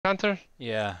Hunter?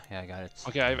 Yeah, I got it.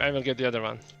 Okay, I will get the other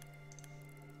one.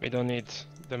 We don't need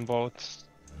them both.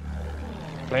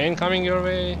 Plane coming your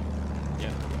way?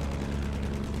 Yeah.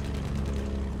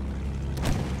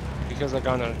 Because a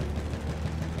gunner.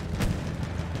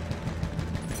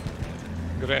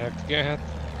 Go ahead.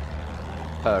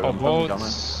 Oh,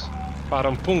 boats.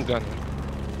 Waarom punktgunner?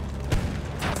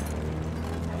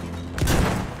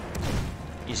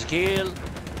 Easy kill.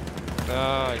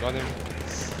 Ah, I got him.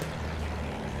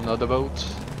 Another boat.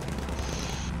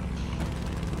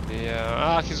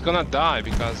 Yeah, he's gonna die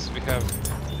because we have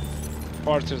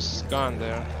Porter's gun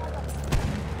there.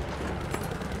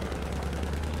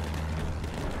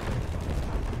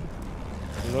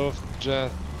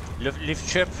 Luftjet. Lift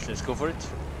ship, let's go for it.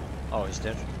 Oh, he's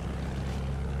dead.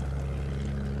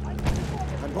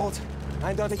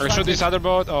 Or shoot this other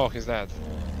boat? Oh, he's dead.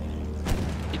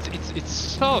 It's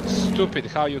so stupid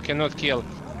how you cannot kill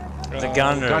the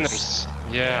gunners.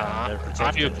 Yeah,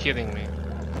 are you kidding me?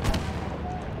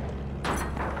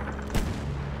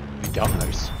 The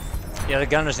gunners? Yeah, the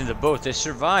gunners in the boat, they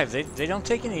survive. They don't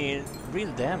take any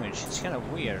real damage. It's kind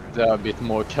of weird. They're a bit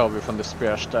more cover from the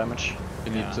splash damage.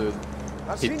 You need to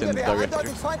hit them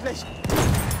directly.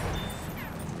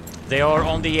 They are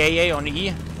on the AA on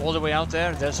E, all the way out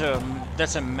there. That's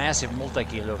a massive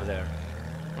multi-kill over there.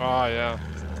 Oh yeah,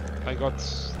 I got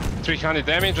 300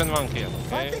 damage and 1 kill.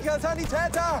 Okay.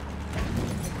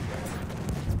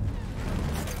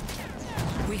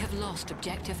 We have lost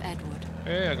objective Edward.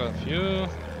 Okay, I got a few.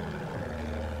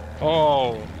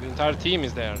 Oh, the entire team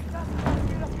is there.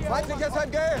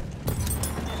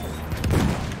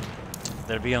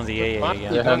 They'll be on the AA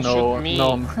again. They have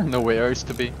nowhere else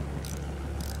to be.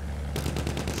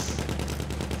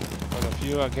 Got a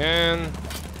few again.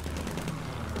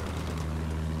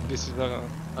 This is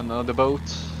another boat.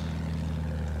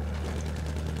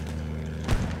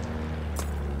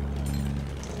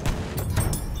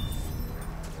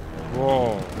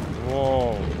 Whoa,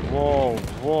 whoa, whoa,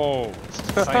 whoa.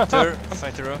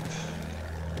 Fighter up.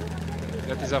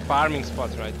 That is a farming spot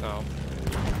right now.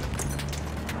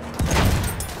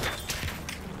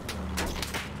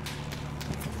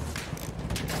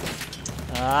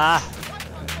 Ah!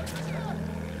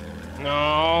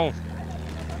 No!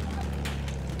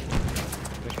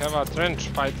 They have a trench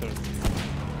fighter.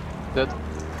 Dead.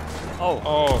 Oh!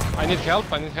 Oh, I need help,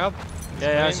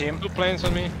 Yeah, I see him. 2 planes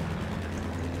on me.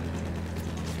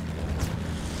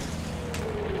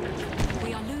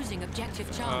 We are losing objective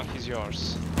Charlie. He's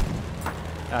yours.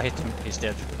 I hit him, he's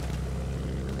dead.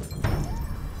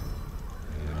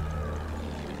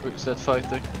 Who's that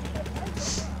fighter?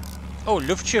 Oh,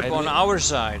 Luftship on our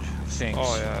side of things.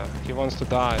 Oh yeah, he wants to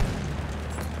die.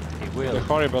 He will. The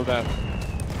horrible death.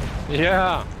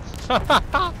 Yeah!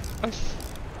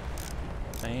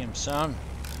 Damn, son.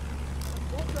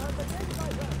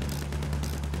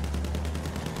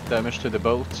 Damage to the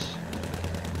boat.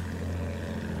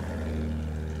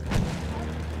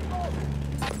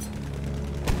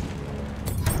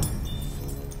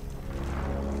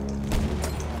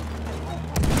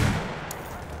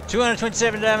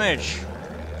 $227 damage.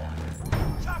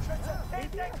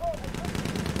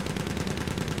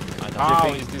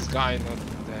 How is this guy not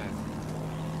dead?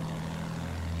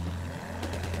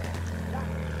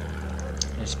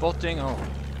 He's spotting. Oh.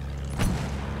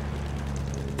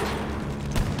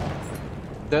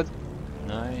 Dead.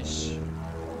 Nice.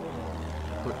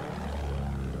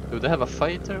 Do they have a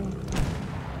fighter?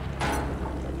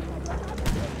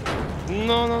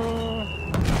 No.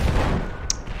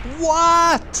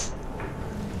 What?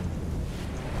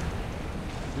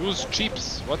 Use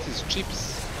chips. What is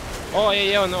chips? Oh,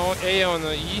 A on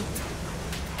E.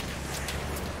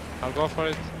 I'll go for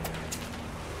it.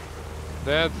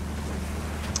 Dead.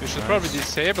 You should probably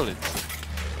disable it.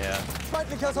 Yeah.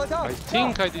 I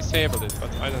think I disabled it,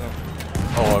 but I don't know.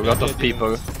 Oh, a lot of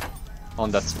people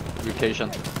on that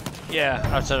location. Yeah,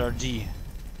 outside our D.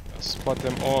 Spot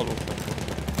them all.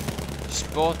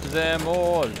 Spot them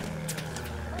all.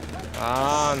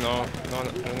 Ah, no,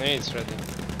 grenades ready.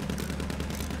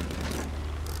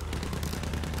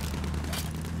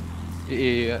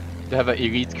 They have an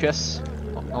elite quest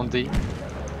on D.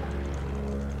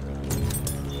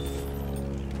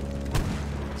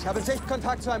 Ich habe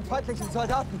Sichtkontakt zu einem feindlichen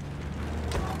Soldaten.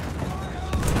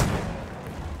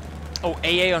 Oh,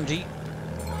 AA on D.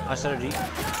 Outside of D.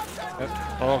 Yep.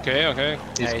 Okay.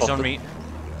 Yeah, he's on me.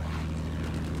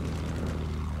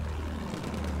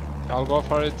 I'll go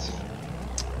for it.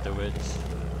 Do it.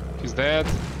 He's dead.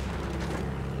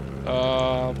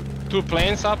 2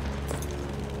 planes up.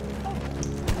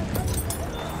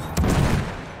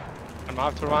 I'm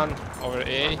after one over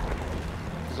A.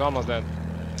 He's almost dead.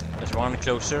 There's one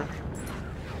closer.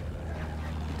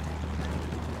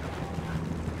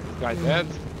 Guy dead.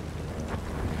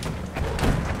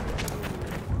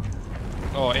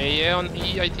 Oh, AA on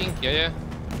E, I think. Yeah.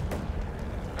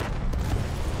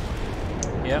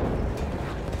 Yep.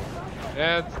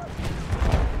 Dead.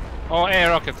 Oh, air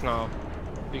rockets now.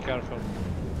 Be careful.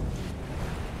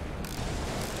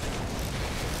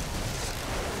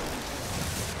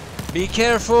 Be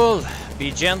careful!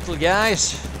 Be gentle,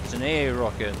 guys! It's an AA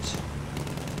rocket.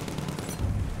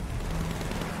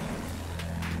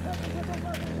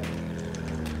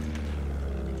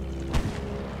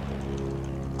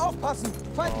 Aufpassen!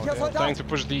 Feindlicher They're trying Soldat! to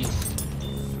push these.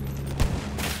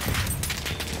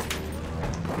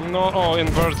 No, oh,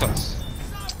 inverters.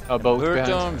 A boat behind.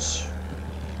 Burtons!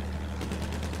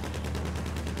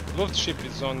 Loft ship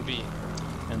is on B.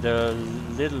 And the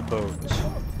little boat.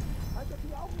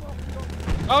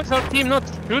 How is our team not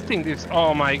shooting this?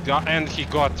 Oh my god, and he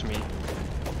got me.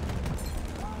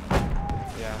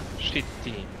 Yeah, shit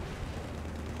team.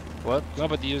 What?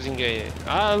 Nobody using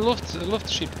AA. Loft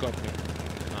ship got me.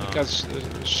 Because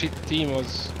shit team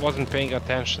wasn't paying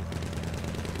attention.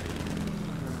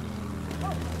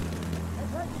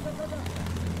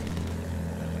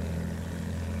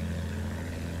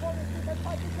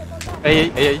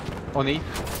 AA, on E.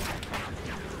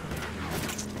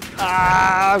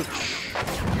 Ouch!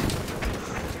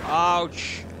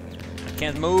 Ouch! I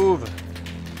can't move.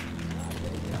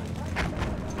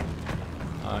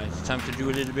 It's time to do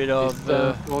a little bit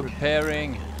of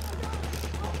repairing.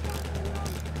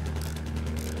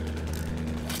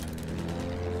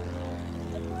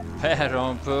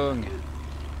 Päronpung.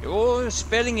 You're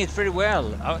spelling it very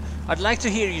well. I'd like to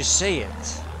hear you say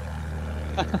it.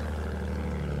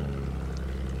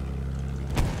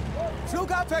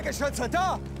 Flugabwehrgeschütze,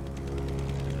 da!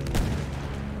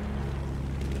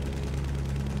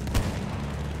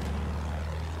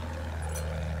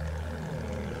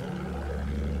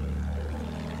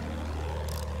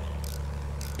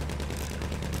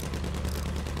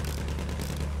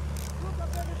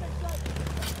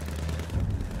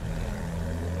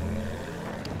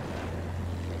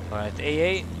 Alright,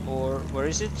 AA, or where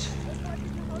is it?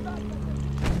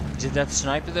 Did that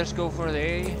sniper just go for the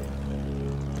AA?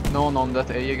 No one on that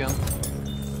A again.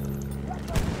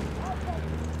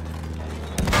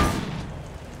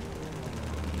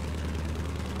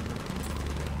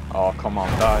 Oh, come on,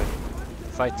 die.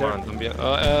 Fighter. Come on, don't be.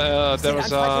 There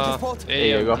was a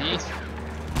There you go. AMD.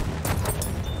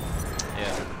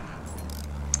 Yeah.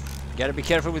 Gotta be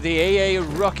careful with the AA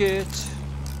rocket.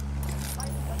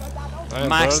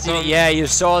 Max, Burton. yeah, you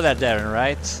saw that, Darren,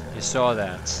 right? You saw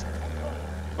that.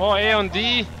 Oh, A on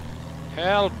D.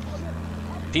 Help.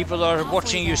 People are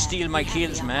watching you steal my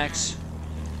kills, Max.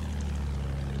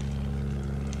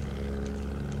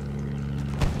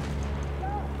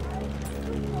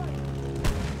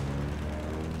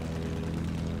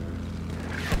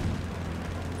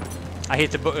 I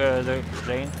hit the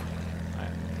plane.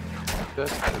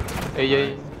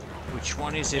 AA. Which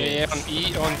one is it? A on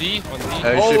E, on D, on D.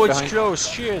 Oh, ship it's behind. close.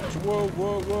 Shit. Whoa,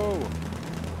 whoa, whoa.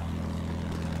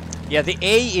 Yeah, the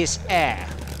A is A.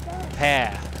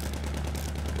 Pair.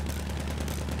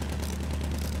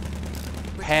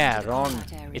 Päron.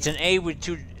 It's an A with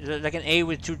two, like an A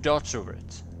with two dots over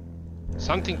it.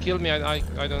 Something killed me, I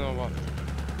don't know what.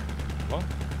 What?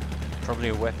 Probably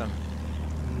a weapon.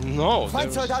 No, there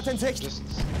was Feindsoldat in Sicht! just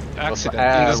Was accident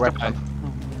in the sky.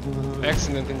 weapon.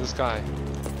 Accident in the sky.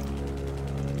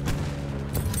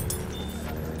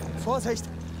 Vorsicht!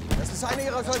 Das ist einer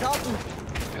ihrer Soldaten!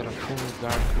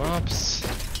 Dark maps.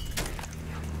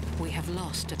 We have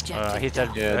lost I objective. hit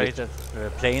that, Yeah, I hit that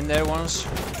plane there once.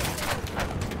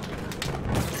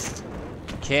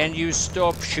 Can you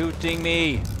stop shooting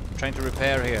me? I'm trying to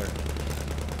repair here.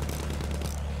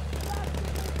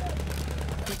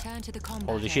 Return to the combat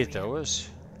Holy shit, area. that was.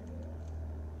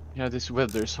 Yeah, this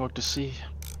weather is hard to see.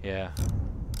 Yeah.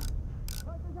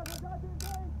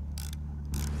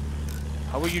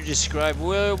 How would you describe?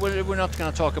 Well, we're not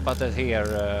gonna talk about that here.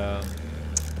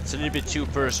 It's a little bit too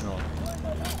personal.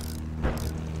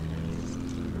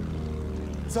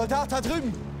 Soldat da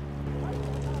drüben!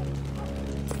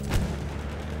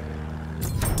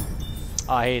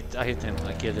 I hit him.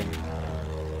 I killed him.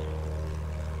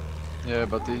 Yeah,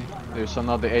 but there's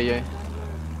another AA.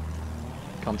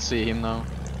 Can't see him now.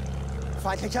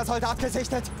 Feindlicher Soldat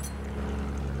gesichtet!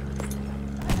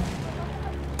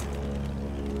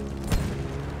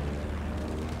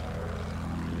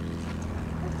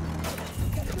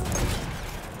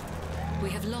 We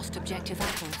have lost objective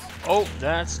apples. Oh,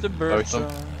 that's the bird. Burton.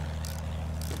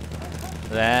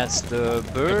 That's the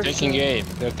They're bird. taking A.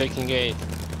 They're taking A.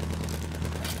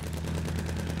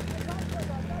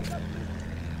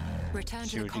 Return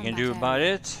See to the what you can combat do about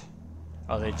area. it.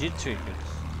 Oh, they did tweak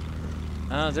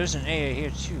it. There's an AA here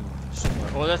too.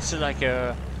 Somewhere. Oh, that's like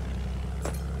a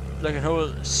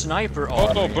whole sniper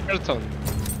army. Oh, Burton.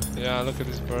 Yeah, look at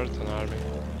this Burton army.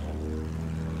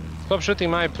 Stop shooting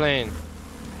my plane.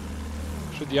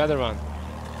 Shoot the other one.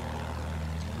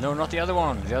 No, not the other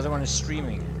one. The other one is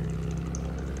streaming.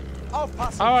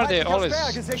 Aufpassen! How are they Feindlicher always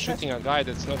Speer gesichtet. shooting a guy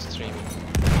that's not streaming?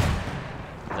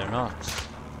 They're not.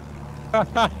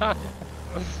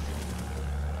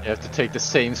 You have to take the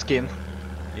same skin.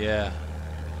 Yeah.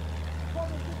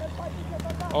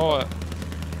 Oh,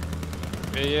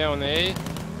 yeah, on A,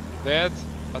 dead,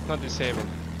 but not disabled.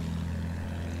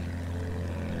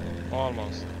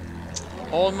 Almost.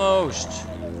 Almost.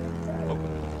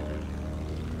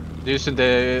 Using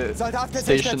the Soldat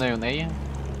station gesichtet! on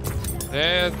A.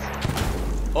 Dead.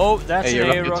 Oh, that's Hey, an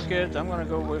rocket. air rocket. I'm gonna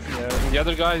go away from there. The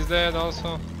other guy is dead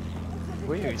also.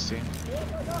 Where is he?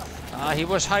 He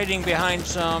was hiding behind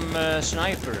some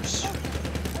snipers.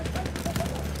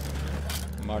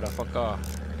 Motherfucker.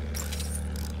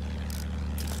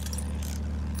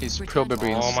 He's Return to-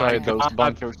 probably Oh my inside those God.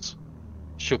 bunkers,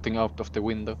 shooting out of the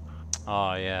window.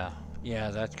 Oh yeah. Yeah,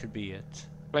 that could be it.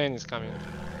 Plane is coming.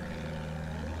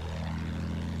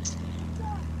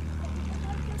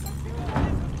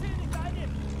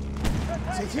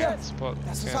 Seht ihr? Spot.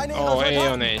 Das ist Okay. eine ihrer Oh, A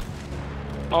on Soldaten. A.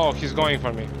 Oh, he's going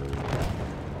for me.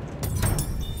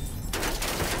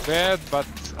 Dead, but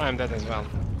I'm dead as well.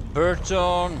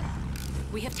 Burton.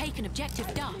 We have taken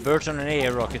objective Duff. Burton and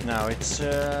air rocket now. It's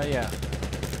yeah.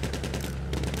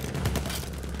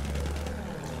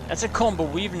 That's a combo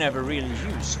we've never really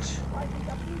used.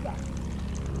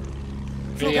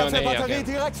 A on A Flugabwehrbatterie again.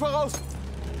 direkt voraus!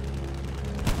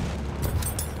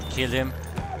 Kill him.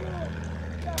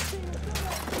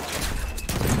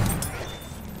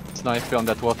 Sniper on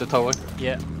that water tower.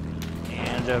 Yeah.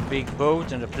 And a big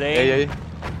boat and a plane. Hey, hey,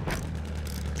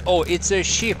 Oh, it's a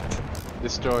ship.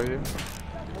 destroyer.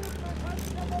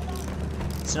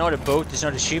 It's not a boat, it's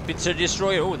not a ship, it's a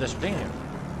destroyer. Oh, there's a plane here.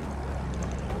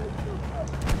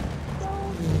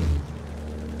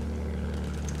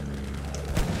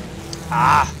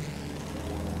 Ah!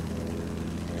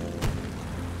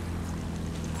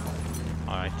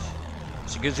 Alright.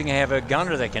 It's a good thing I have a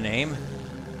gunner that can aim.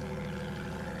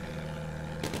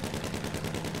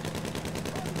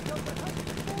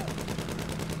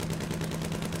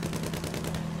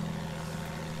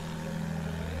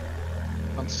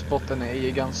 Can't spot any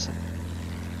AE guns.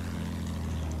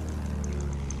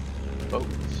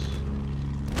 Boats.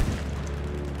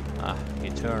 Ah, he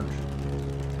turned.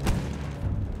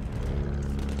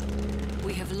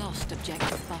 We have lost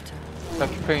objective butter.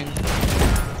 Attack plane.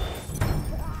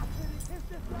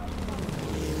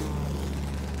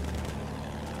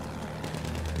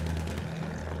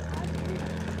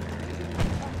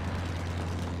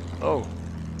 Oh.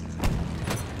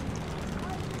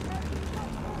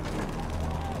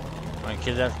 I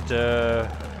kill that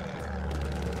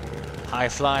high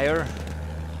flyer.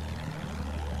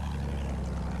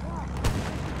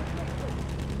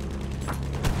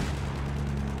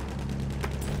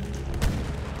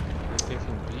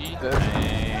 Taking B.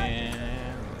 And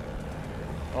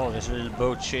oh, there's a little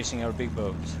boat chasing our big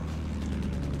boat.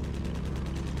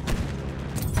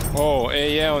 Oh,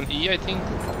 A yeah, on E, I think.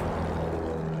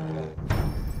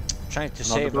 Trying to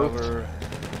Another save boat.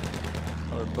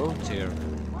 our boat here.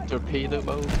 Torpedo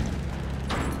boat.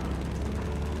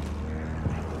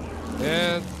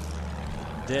 Dead.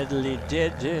 Deadly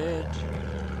dead.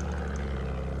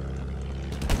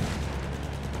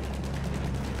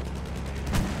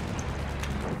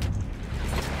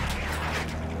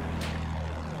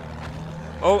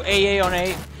 Oh, AA on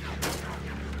A.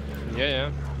 Yeah,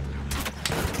 yeah.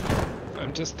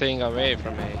 I'm just staying away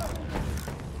from A.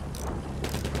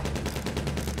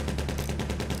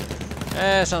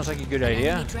 Sounds like a good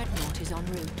idea. Enemy dreadnought is en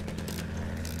route.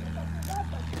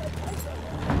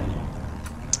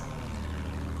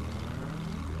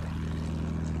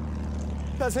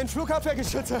 Das sind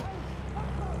Flugabwehrgeschütze!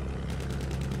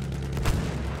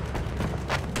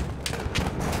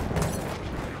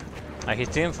 I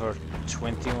hit him for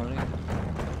 20 only.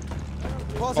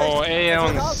 Vorsicht! Oh, A ein on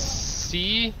Soldat!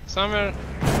 C somewhere.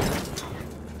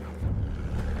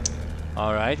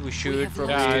 Alright, we should have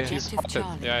probably... lost Yeah, objective he's spotted.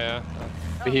 Charlie. Yeah,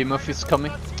 Behemoth is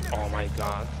coming. yeah. Oh my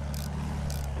god.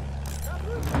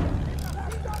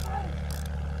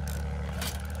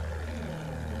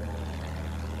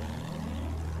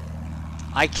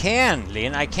 I can,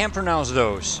 Lian, I can pronounce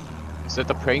those. Is that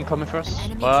a plane coming for us?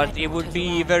 Enemy But it dreadnought would has be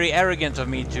arrived. very arrogant of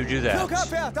me to do that.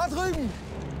 Flugabwehr, da drüben!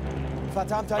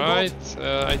 Verdammt, ein Boot!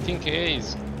 Right, I think A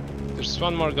is. There's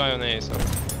one more guy on A, so.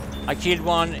 I killed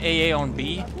one AA on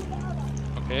B.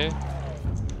 Okay.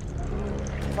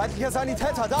 Feindlicher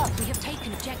Sanitäter, da! We have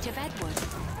taken objective Edward.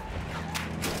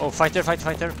 Oh, fighter,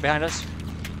 fighter, behind us.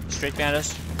 Straight behind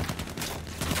us.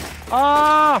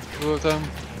 Ah! Two of them.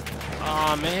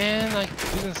 Ah, man, I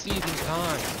didn't see it in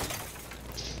time.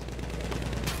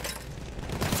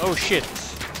 Oh shit.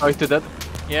 Fighter dead.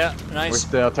 Yeah, nice.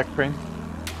 With the attack crane.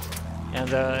 And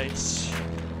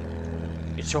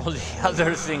it's all the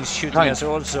other things shooting us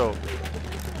also.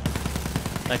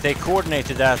 Like they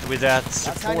coordinated that with that Das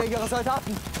ist einer support. ihrer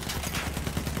Soldaten.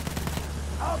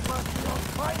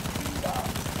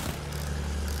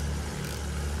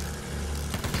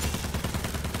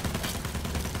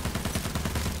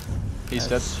 He's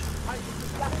dead.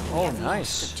 Oh, We have lost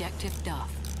nice. Objective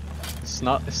Duff.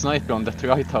 Sniper on that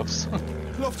right house.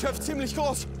 Luftschiff ziemlich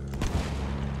groß.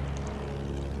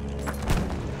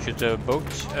 Shoot the boat,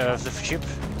 the ship.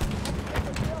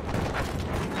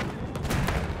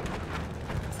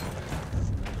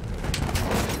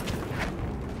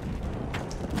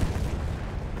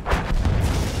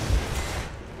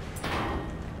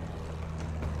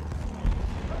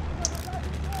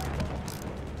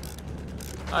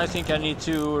 I think I need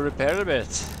to repair a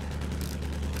bit.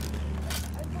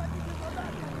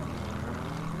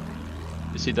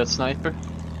 You see that sniper?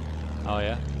 Oh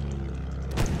yeah.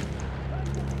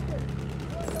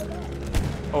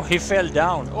 Oh, he fell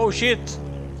down. Oh shit!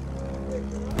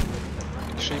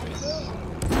 Shape is.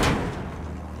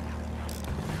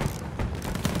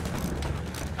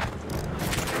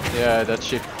 Yeah, that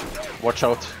ship. Watch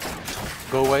out.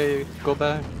 Go away, go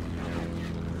back.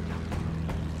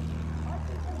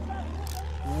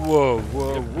 Whoa,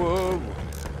 whoa, whoa!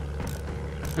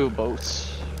 Two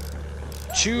boats.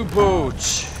 Two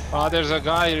boats! Ah, there's a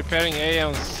guy repairing A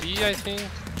on C, I think.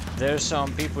 There's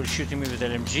some people shooting me with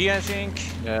LMG, I think.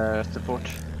 Yeah, support.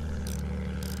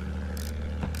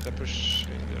 The push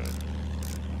there.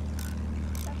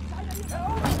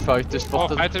 Fighter Oh,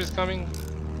 spotted. fighter is coming.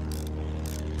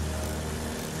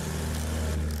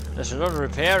 There's a lot of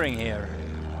repairing here.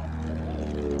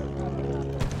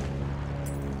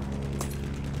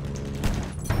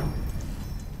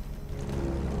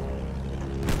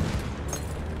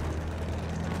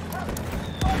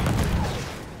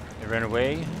 He ran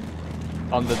away.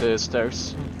 Under the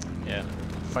stairs. Yeah.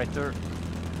 Fighter.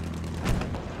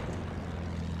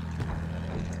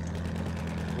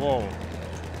 Whoa.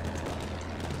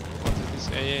 What is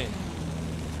this AA?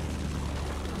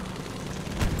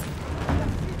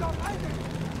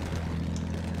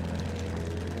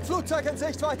 Flugzeug in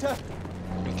Sichtweite.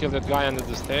 We killed that guy under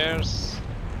the stairs.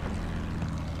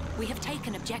 We have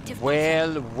taken objective.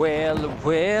 Well, well,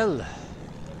 well.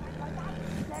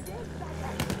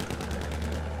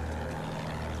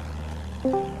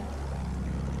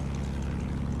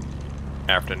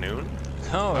 Afternoon.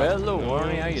 Oh, hello,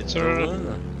 Warren. How you Sir.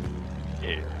 doing?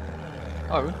 Yeah.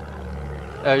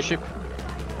 Oh. Ship.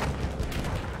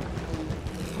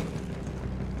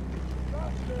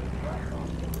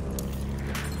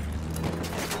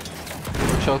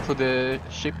 Watch out for the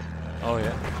ship. Oh,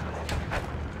 yeah.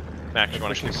 Max, you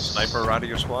want to kick the sniper out of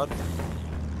your squad?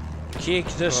 Kick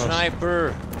the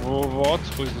sniper. What?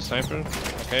 Who is the sniper?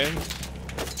 Okay.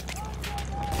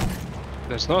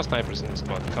 There's no snipers in the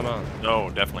squad, come on. No,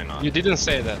 definitely not. You didn't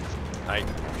say that. I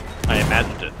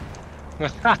imagined it.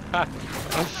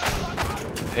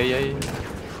 Hey.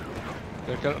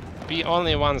 There can be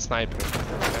only one sniper.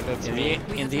 And that's me.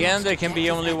 In the end, there can be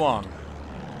only one.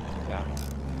 Yeah.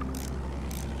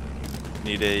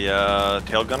 Need a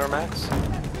tail gunner, Max?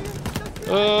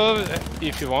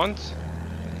 If you want.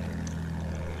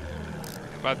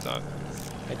 But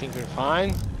I think we're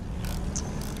fine.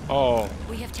 Oh.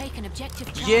 We have taken objective.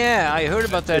 Yeah, I heard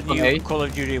about that new Okay. Call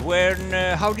of Duty. Where?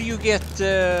 How do you get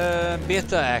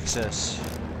beta access?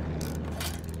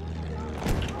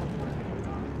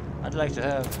 I'd like to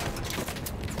have.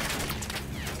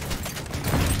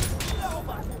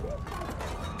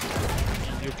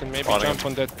 You can maybe Spotting. jump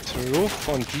on that roof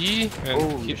on D and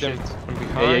Oh, hit them shit. from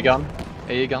AA behind. gun.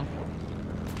 AA gun.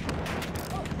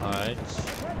 Alright.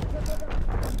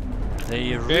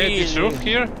 They Okay, this really, roof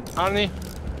here, Arnie.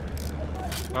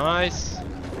 Nice.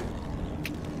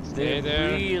 they Stay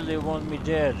there. really want me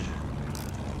dead.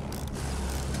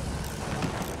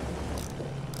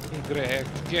 Great,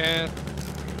 get.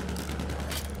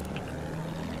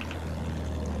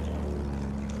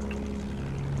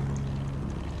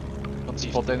 Don't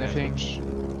spot anything.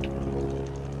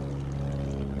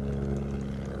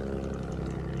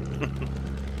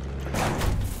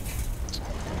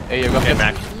 Hey, you got Okay, it.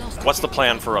 Max. What's the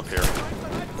plan for up here?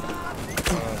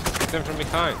 Hit them from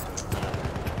behind.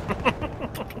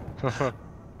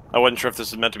 I wasn't sure if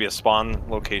this is meant to be a spawn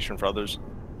location for others.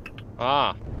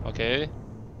 Ah, okay.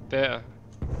 There.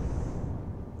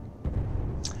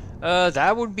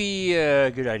 That would be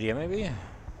a good idea, maybe.